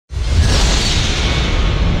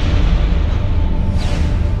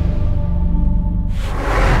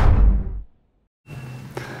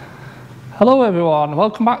Hello everyone,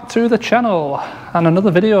 welcome back to the channel and another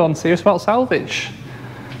video on Serious About Salvage.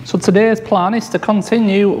 So today's plan is to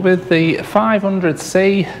continue with the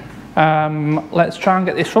 500C. Let's try and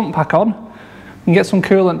get this front pack on and get some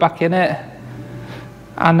coolant back in it.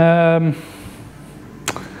 And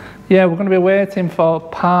yeah, we're going to be waiting for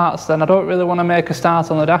parts then. I don't really want to make a start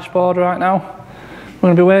on the dashboard right now. We're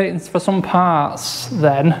going to be waiting for some parts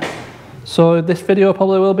then. So this video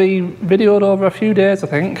probably will be videoed over a few days, I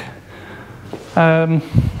think.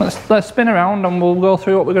 Let's spin around and we'll go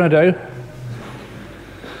through what we're going to do.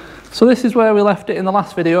 So this is where we left it in the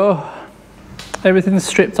last video. Everything's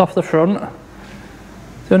stripped off the front.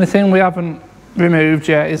 The only thing we haven't removed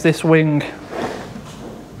yet is this wing,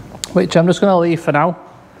 which I'm just going to leave for now.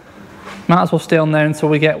 Might as well stay on there until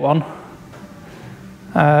we get one.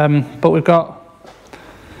 But we've got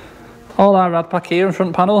all our rad pack here in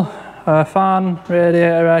front panel. Fan,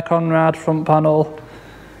 radiator, aircon rad, front panel.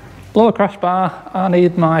 Lower crash bar. I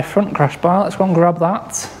need my front crash bar. Let's go and grab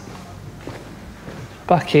that.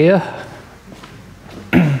 Back here.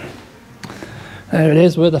 There it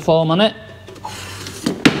is with the foam on it.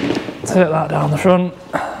 Take that down the front.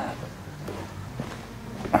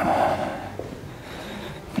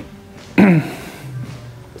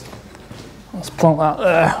 Let's plonk that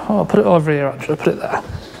there. Oh, I'll put it over here actually, put it there.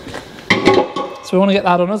 So we want to get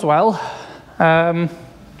that on as well. And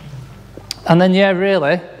then yeah,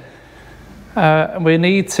 really, we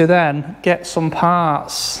need to then get some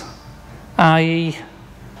parts, i.e.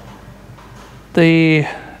 the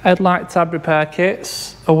headlight tab repair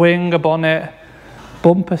kits, a wing, a bonnet,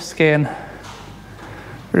 bumper skin,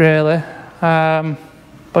 really. But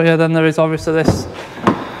yeah, then there is obviously this.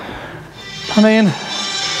 I mean,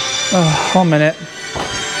 1 minute.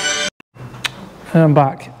 And I'm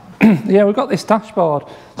back. Yeah, we've got this dashboard.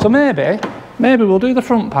 So maybe we'll do the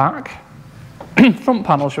front pack, front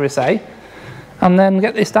panel, shall we say, and then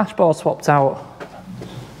get this dashboard swapped out.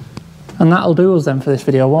 And that'll do us then for this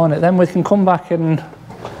video, won't it? Then we can come back and,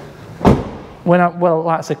 like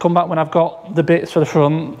I say, come back when I've got the bits for the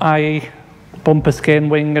front, i.e. bumper skin,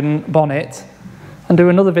 wing and bonnet, and do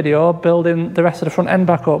another video building the rest of the front end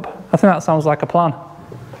back up. I think that sounds like a plan.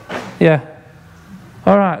 Yeah.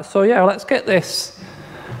 All right, so yeah, let's get this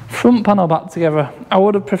front panel back together. I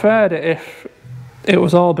would have preferred it if it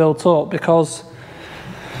was all built up, because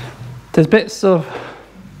there's bits of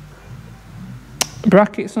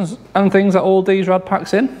brackets and things that hold these rad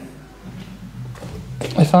packs in.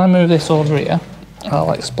 If I move this over here,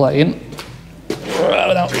 I'll explain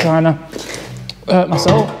without trying to hurt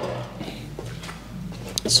myself.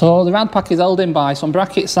 So the rad pack is held in by some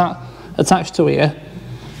brackets that attached to here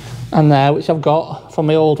and there, which I've got from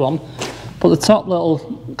my old one. But the top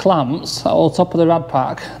little clamps at the top of the rad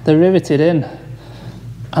pack, they're riveted in.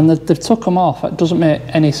 And they've took them off. It doesn't make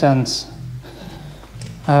any sense.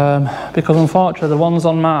 Because unfortunately the ones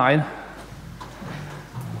on mine,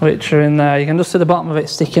 which are in there, you can just see the bottom of it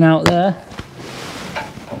sticking out there.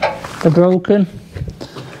 They're broken.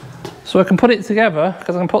 So I can put it together,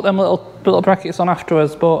 because I can put them little brackets on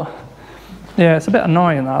afterwards, but yeah, it's a bit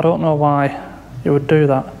annoying that. I don't know why you would do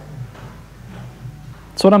that.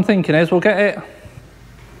 So what I'm thinking is we'll get it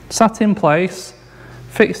sat in place,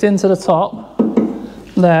 fixed into the top,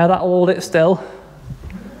 there, that'll hold it still.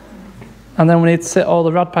 And then we need to sit all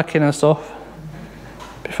the rad pack in and stuff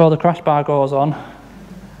before the crash bar goes on.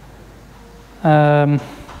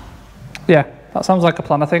 Yeah, that sounds like a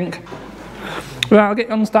plan, I think. Right, I'll get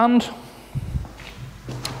you on stand.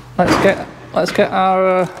 Let's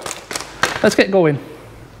get going.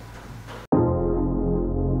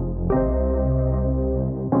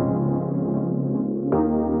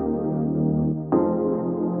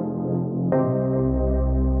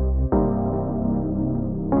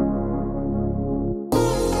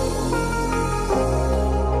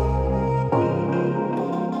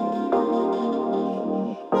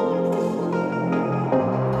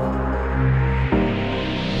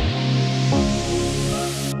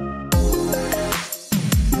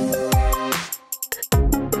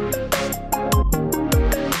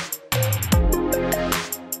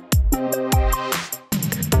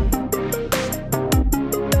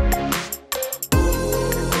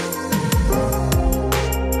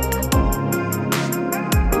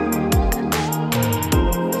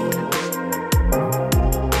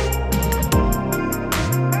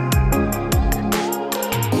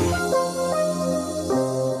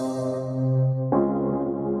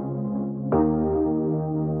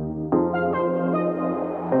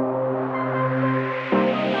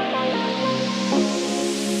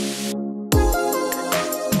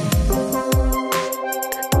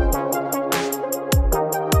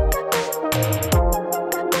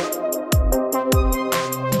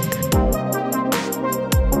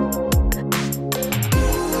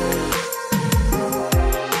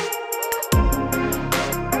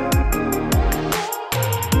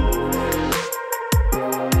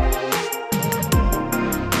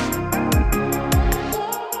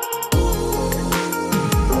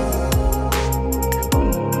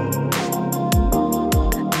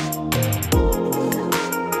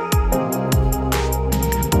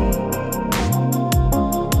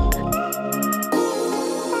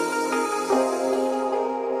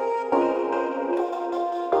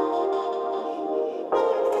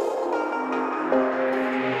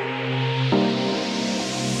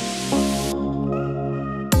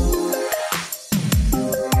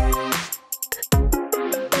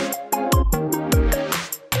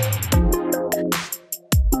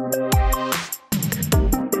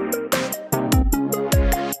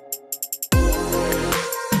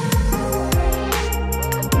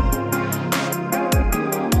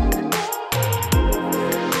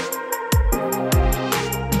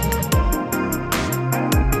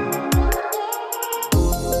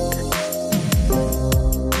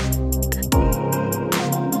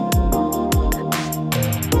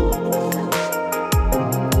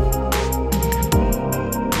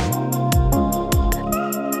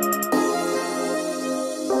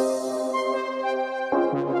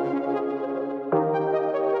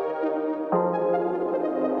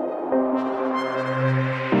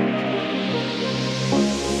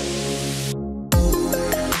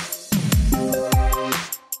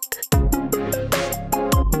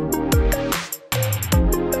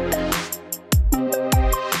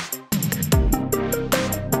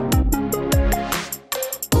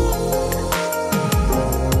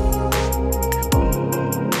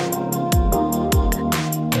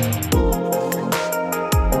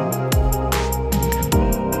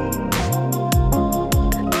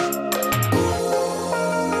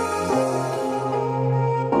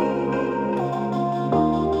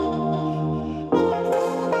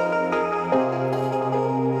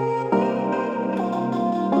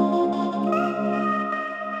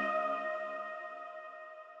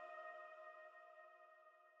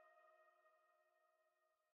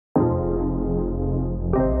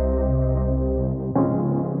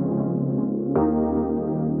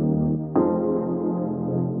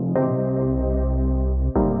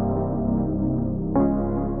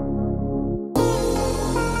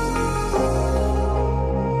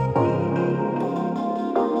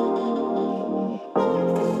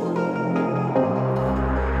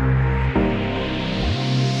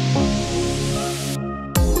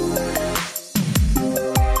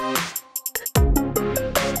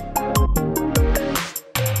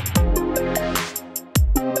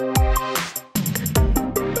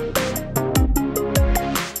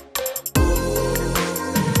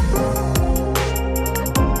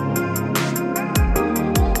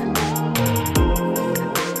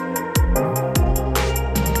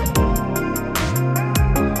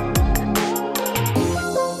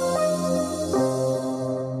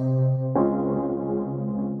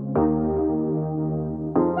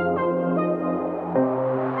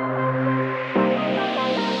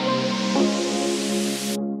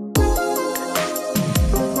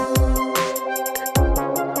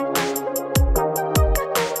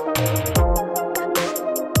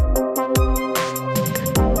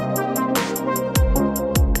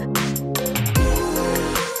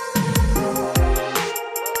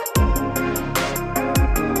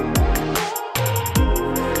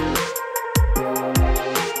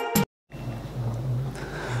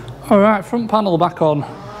 Alright, front panel back on.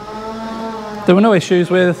 There were no issues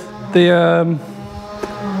with the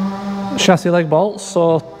chassis leg bolts,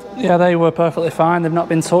 so yeah, they were perfectly fine. They've not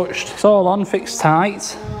been touched. It's all on, fixed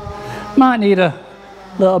tight. Might need a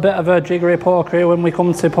little bit of a jiggery pokery when we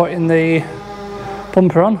come to putting the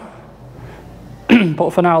bumper on.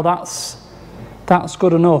 But for now, that's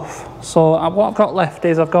good enough. So what I've got left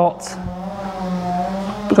is we've got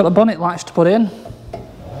the bonnet latch to put in.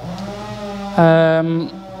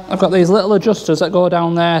 I've got these little adjusters that go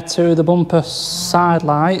down there to the bumper side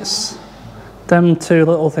lights. Them two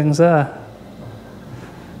little things there.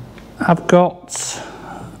 I've got,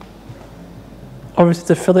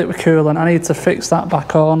 obviously, to fill it with coolant, I need to fix that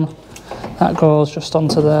back on. That goes just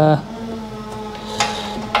onto there.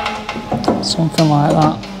 Something like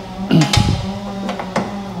that.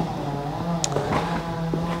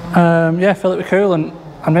 Yeah, fill it with coolant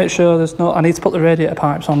and make sure there's no, I need to put the radiator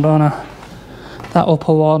pipes on, don't I? That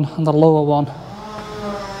upper one and the lower one.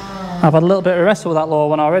 I've had a little bit of wrestle with that lower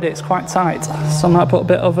one already, it's quite tight. So I might put a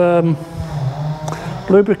bit of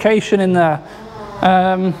lubrication in there.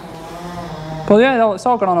 But yeah, it's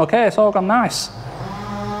all gone on okay, it's all gone nice.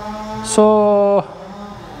 So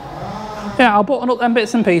yeah, I'll button up them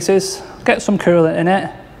bits and pieces, get some coolant in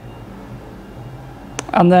it,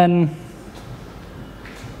 and then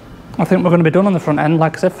I think we're going to be done on the front end.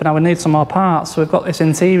 Like I said, for now we need some more parts. So we've got this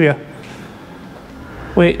interior,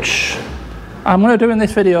 which I'm going to do in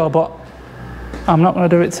this video, but I'm not going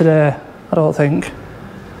to do it today, I don't think.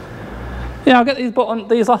 Yeah, I'll get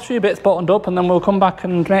these last few bits buttoned up, and then we'll come back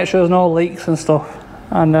and make sure there's no leaks and stuff,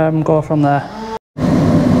 and go from there.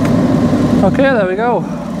 Okay, there we go.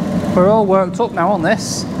 We're all worked up now on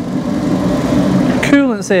this.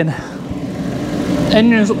 Coolant's in.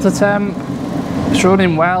 Engine's up to temp. It's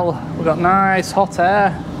running well. We've got nice hot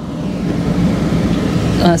air.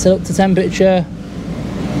 That's it, up to temperature.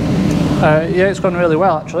 Yeah, it's gone really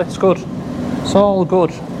well actually. It's good. It's all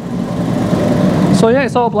good. So yeah,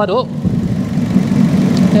 it's all bled up.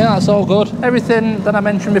 Yeah, that's all good. Everything that I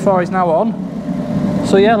mentioned before is now on.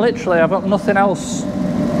 So yeah, literally I've got nothing else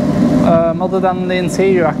other than the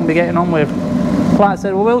interior I can be getting on with. Like I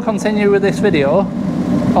said, we will continue with this video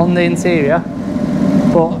on the interior,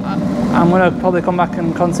 but I'm going to probably come back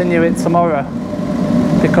and continue it tomorrow,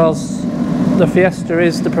 because the Fiesta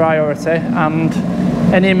is the priority, and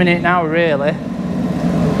any minute now really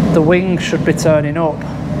the wing should be turning up.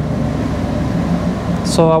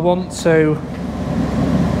 So I want to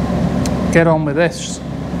get on with this,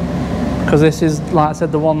 because this is, like I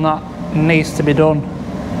said, the one that needs to be done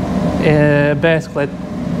basically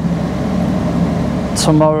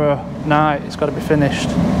tomorrow night. It's got to be finished,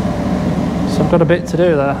 so I've got a bit to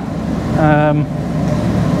do there.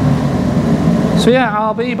 So yeah,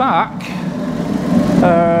 I'll be back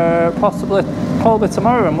probably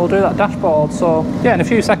tomorrow, and we'll do that dashboard. So yeah, in a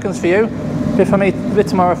few seconds for you, bit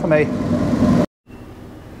tomorrow for me.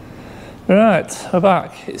 Right, we're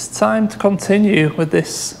back. It's time to continue with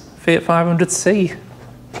this Fiat 500C,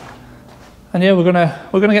 and yeah, we're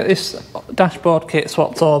gonna get this dashboard kit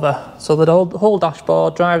swapped over. So the whole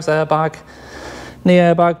dashboard, driver's airbag, knee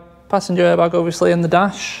airbag, passenger airbag, obviously in the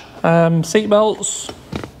dash, seat belts,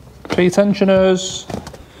 three tensioners,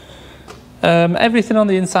 everything on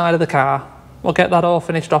the inside of the car. We'll get that all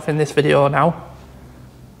finished off in this video now,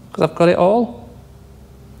 because I've got it all.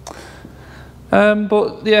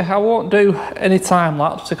 But yeah, I won't do any time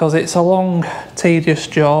lapse because it's a long, tedious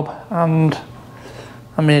job, and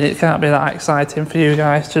I mean, it can't be that exciting for you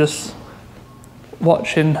guys to just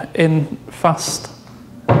watching in fast,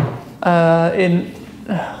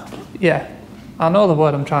 yeah, I know the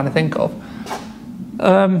word I'm trying to think of.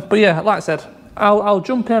 But yeah, like I said, I'll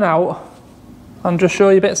jump in and out and just show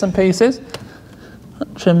you bits and pieces.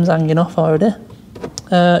 That trim's hanging off already.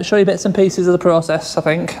 Show you bits and pieces of the process. I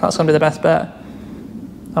think that's going to be the best bet,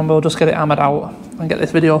 and we'll just get it hammered out and get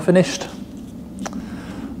this video finished.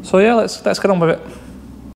 So yeah, let's get on with it.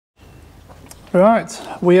 Right,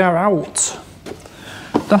 we are out.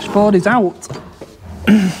 Dashboard is out.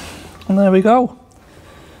 And there we go.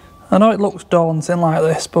 I know it looks daunting like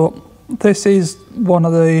this, but this is one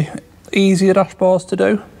of the easier dashboards to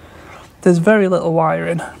do. There's very little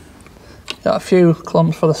wiring. Got a few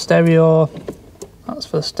clumps for the stereo. That's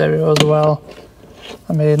for the stereo as well.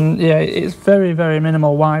 I mean, yeah, it's very, very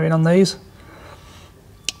minimal wiring on these.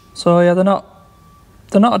 So yeah, they're not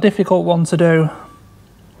a difficult one to do.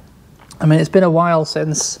 I mean, it's been a while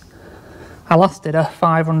since I last did a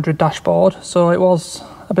 500 dashboard, so it was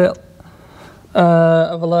a bit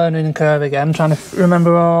of a learning curve again, trying to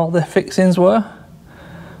remember where all the fixings were.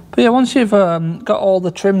 But yeah, once you've got all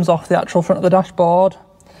the trims off the actual front of the dashboard,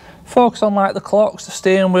 focus on like the clocks, the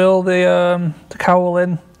steering wheel, the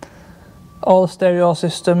cowling, all the stereo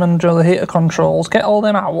system and the heater controls. Get all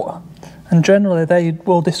them out, and generally they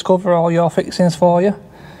will discover all your fixings for you.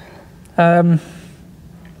 Now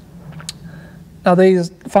these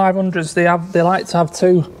 500s, they like to have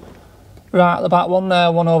two right at the back, one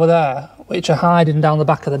there, one over there, which are hiding down the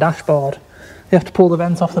back of the dashboard. You have to pull the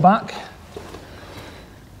vent off the back.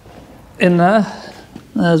 In there,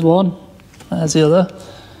 there's one, there's the other.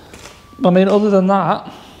 I mean, other than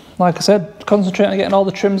that, like I said, concentrate on getting all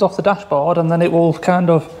the trims off the dashboard, and then it will kind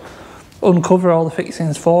of uncover all the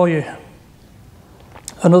fixings for you.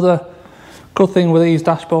 Another good thing with these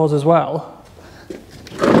dashboards as well,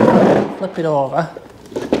 flip it over,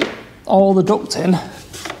 all the ducting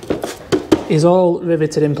is all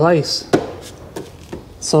riveted in place.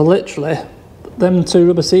 So literally, them two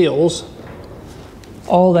rubber seals,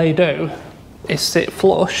 all they do is sit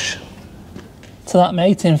flush to that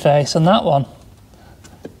mating face and that one.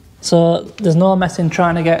 So there's no messing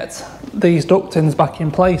trying to get these ductings back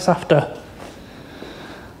in place after.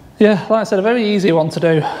 Yeah, like I said, a very easy one to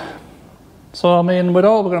do. So I mean, with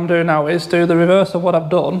all we're going to do now is do the reverse of what I've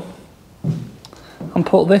done and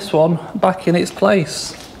put this one back in its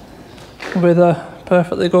place with a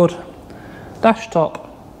perfectly good dash top.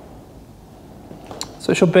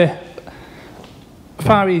 So it should be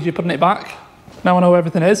far easier putting it back. Now I know where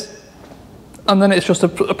everything is. And then it's just a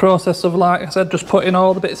process of, like I said, just putting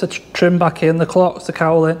all the bits of trim back in, the clocks, the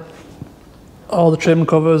cowling, all the trim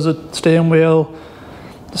covers, the steering wheel,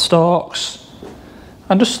 the stalks,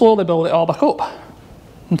 and just slowly build it all back up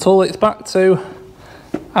until it's back to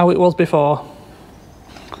how it was before.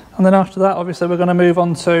 And then after that, obviously, we're going to move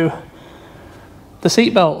on to the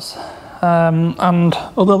seat belts and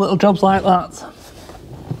other little jobs like that.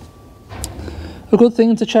 A good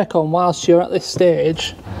thing to check on whilst you're at this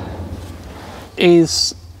stage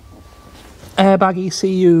is airbag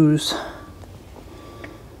ECUs,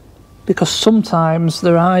 because sometimes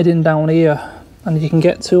they're hiding down here and you can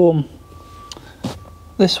get to them.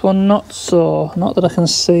 This one not so, not that I can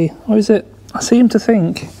see. Or is it? I seem to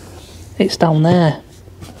think it's down there.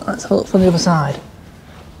 Let's have a look from the other side.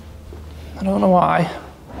 I don't know why,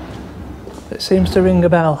 but it seems to ring a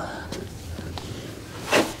bell.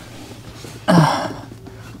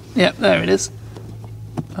 Yep, there it is.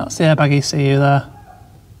 That's the airbag ECU there.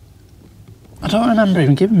 I don't remember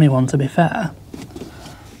even giving me one, to be fair.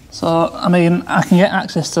 So, I mean, I can get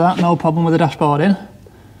access to that, no problem with the dashboarding.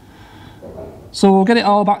 So we'll get it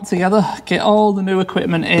all back together, get all the new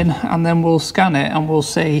equipment in, and then we'll scan it and we'll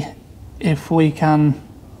see if we can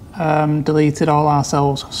delete it all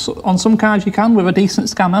ourselves. So on some cars you can, with a decent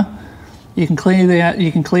scanner. You can clear the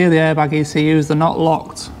airbag ECUs, they're not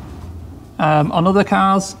locked. On other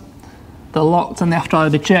cars, they're locked and they have to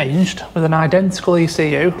either be changed with an identical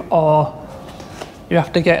ECU, or you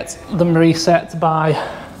have to get them reset by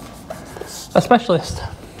a specialist,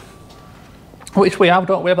 which we have,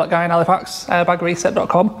 don't we? We have that guy in Halifax,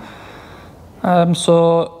 airbagreset.com.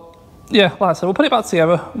 So yeah, like I said, we'll put it back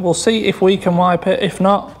together, we'll see if we can wipe it. If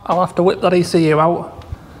not, I'll have to whip that ECU out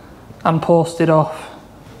and post it off.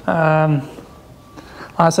 Like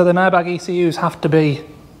I said, the airbag ECUs have to be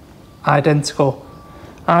identical.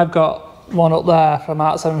 I've got one up there from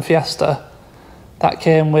R7 Fiesta that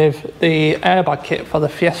came with the airbag kit for the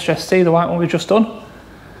Fiesta ST, the white one we've just done,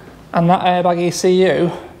 and that airbag ECU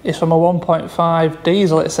is from a 1.5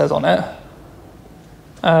 diesel, it says on it,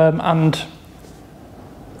 and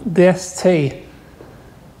the ST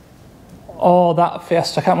or that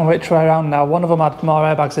Fiesta, I can't remember which way around now, one of them had more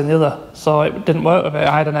airbags than the other, so it didn't work with it.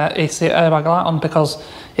 I had an airbag light on because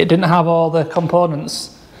it didn't have all the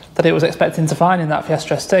components that it was expecting to find in that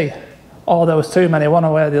Fiesta ST, or there was too many, one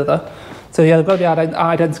way or the other. So yeah, they've got to be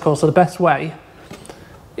identical. So the best way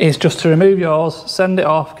is just to remove yours, send it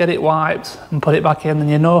off, get it wiped and put it back in, and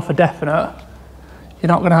you know for definite you're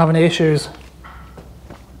not going to have any issues.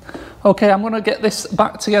 Okay, I'm going to get this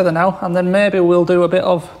back together now, and then maybe we'll do a bit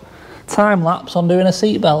of time lapse on doing a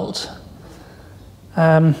seat belt.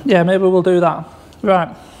 Yeah, maybe we'll do that.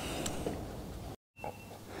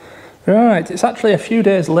 Right, it's actually a few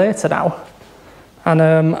days later now, and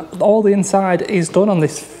all the inside is done on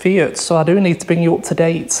this Fiat, so I do need to bring you up to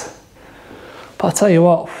date. But I tell you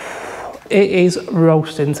what, it is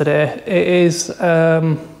roasting today. It is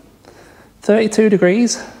 32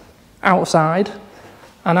 degrees outside,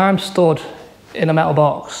 and I'm stood in a metal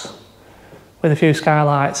box with a few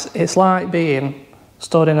skylights. It's like being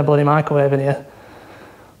stood in a bloody microwave in here.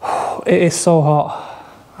 It is so hot.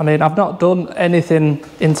 I mean, I've not done anything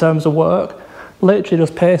in terms of work, literally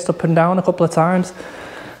just paced up and down a couple of times,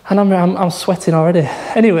 and I'm sweating already.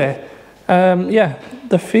 Anyway, Yeah,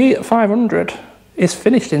 the Fiat 500 is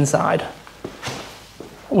finished inside.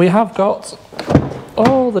 We have got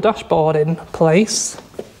all the dashboard in place.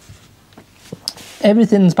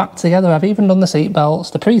 Everything's back together. I've even done the seat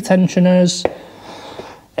belts, the pre-tensioners,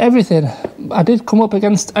 everything. I did come up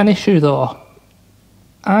against an issue though.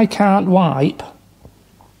 I can't wipe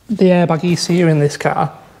the Airbag ECU in this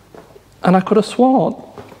car, and I could have sworn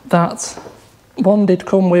that one did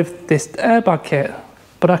come with this airbag kit,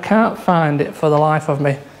 but I can't find it for the life of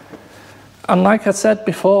me. And like I said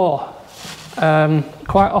before,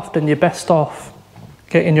 quite often you're best off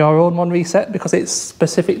getting your own one reset because it's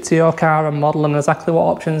specific to your car and model and exactly what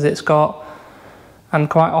options it's got. And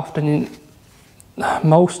quite often,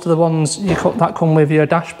 most of the ones that come with your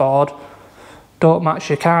dashboard don't match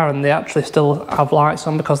your car, and they actually still have lights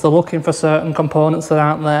on because they're looking for certain components that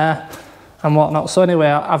aren't there and whatnot. So anyway,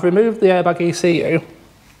 I've removed the airbag ECU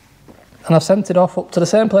and I've sent it off up to the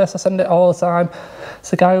same place I send it all the time.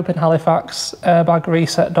 It's a guy up in Halifax,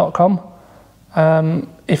 airbagreset.com.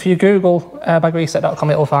 If you Google airbagreset.com,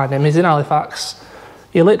 it'll find him. He's in Halifax.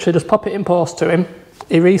 You literally just pop it in post to him.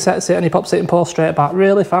 He resets it and he pops it in post straight back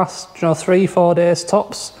really fast, 3-4 days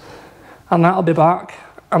tops, and that'll be back,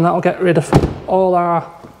 and that'll get rid of all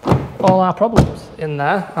our problems in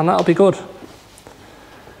there, and that'll be good.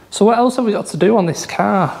 So what else have we got to do on this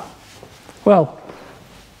car? Well,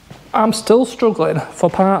 I'm still struggling for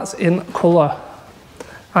parts in colour.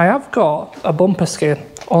 I have got a bumper skin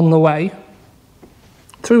on the way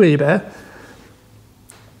through eBay.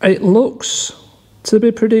 It looks to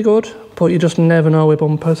be pretty good, but you just never know with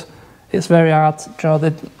bumpers. It's very hard to draw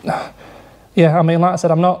the... Yeah, I mean, like I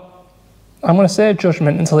said, I'm going to save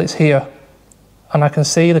judgment until it's here and I can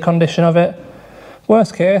see the condition of it.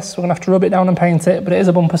 Worst case, we're going to have to rub it down and paint it, but it is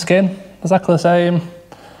a bumper skin, exactly the same.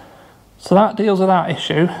 So that deals with that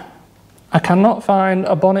issue. I cannot find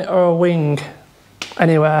a bonnet or a wing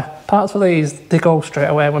anywhere. Parts for these, they go straight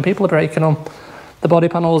away. When people are breaking them, the body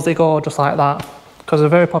panels, they go just like that, because they're a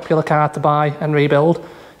very popular car to buy and rebuild.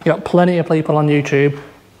 You've got plenty of people on YouTube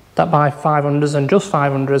that buy 500s and just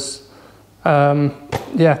 500s.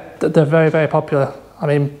 Yeah, they're very, very popular. I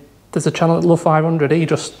mean, there's a channel that loves 500, he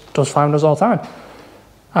just does 500s all the time.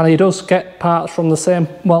 And he does get parts from the same,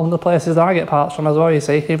 well, the places that I get parts from as well, you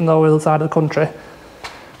see, even though we're the other side of the country.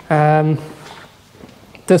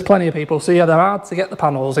 There's plenty of people, so yeah, they're hard to get the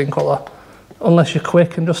panels in colour, unless you're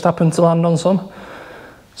quick and just happen to land on some.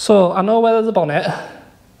 So I know where there's a bonnet.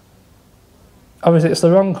 Obviously it's the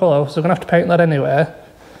wrong colour, so we're going to have to paint that anyway.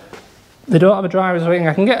 They don't have a driver's wing.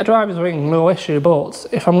 I can get a driver's wing, no issue, but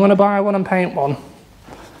if I'm going to buy one and paint one,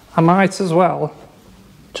 I might as well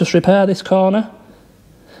just repair this corner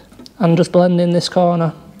and just blend in this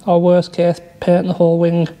corner, or worst case, paint the whole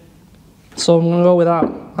wing. So I'm going to go with that.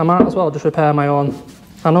 I might as well just repair my own.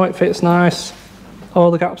 I know it fits nice, all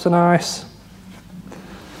the gaps are nice.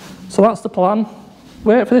 So that's the plan.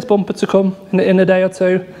 Wait for this bumper to come in a day or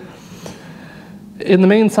two. In the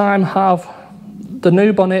meantime, have the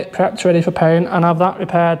new bonnet prepped ready for paint and have that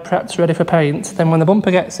repaired, prepped ready for paint. Then when the bumper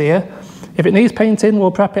gets here, if it needs painting,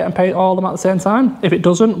 we'll prep it and paint all of them at the same time. If it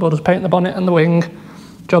doesn't, we'll just paint the bonnet and the wing.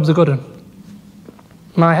 Job's a good one.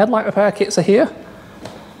 My headlight repair kits are here.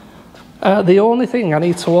 The only thing I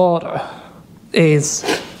need to order is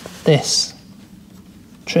this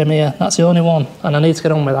trim here. That's the only one, and I need to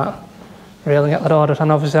get on with that. Really get that ordered,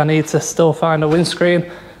 and obviously I need to still find a windscreen.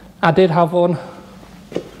 I did have one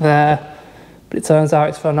there, but it turns out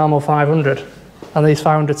it's for a normal 500, and these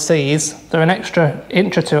 500Cs, they're an extra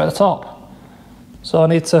inch or two at the top. So I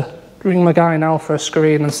need to ring my guy now for a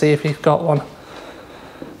screen and see if he's got one.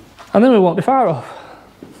 And then we won't be far off.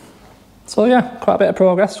 So yeah, quite a bit of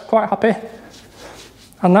progress, quite happy.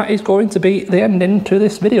 And that is going to be the ending to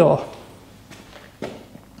this video.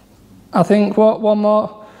 I think one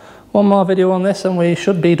more video on this and we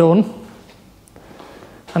should be done.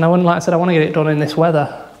 And like I said, I want to get it done in this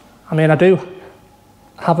weather. I mean, I do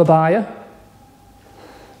have a buyer.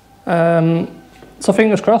 So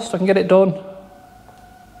fingers crossed I can get it done.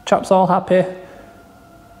 Chap's all happy.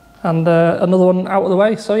 And another one out of the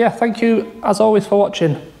way. So yeah, thank you as always for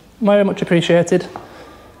watching. Very much appreciated.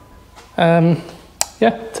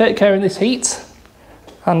 Yeah, take care in this heat.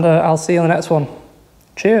 And I'll see you in the next one.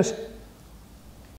 Cheers.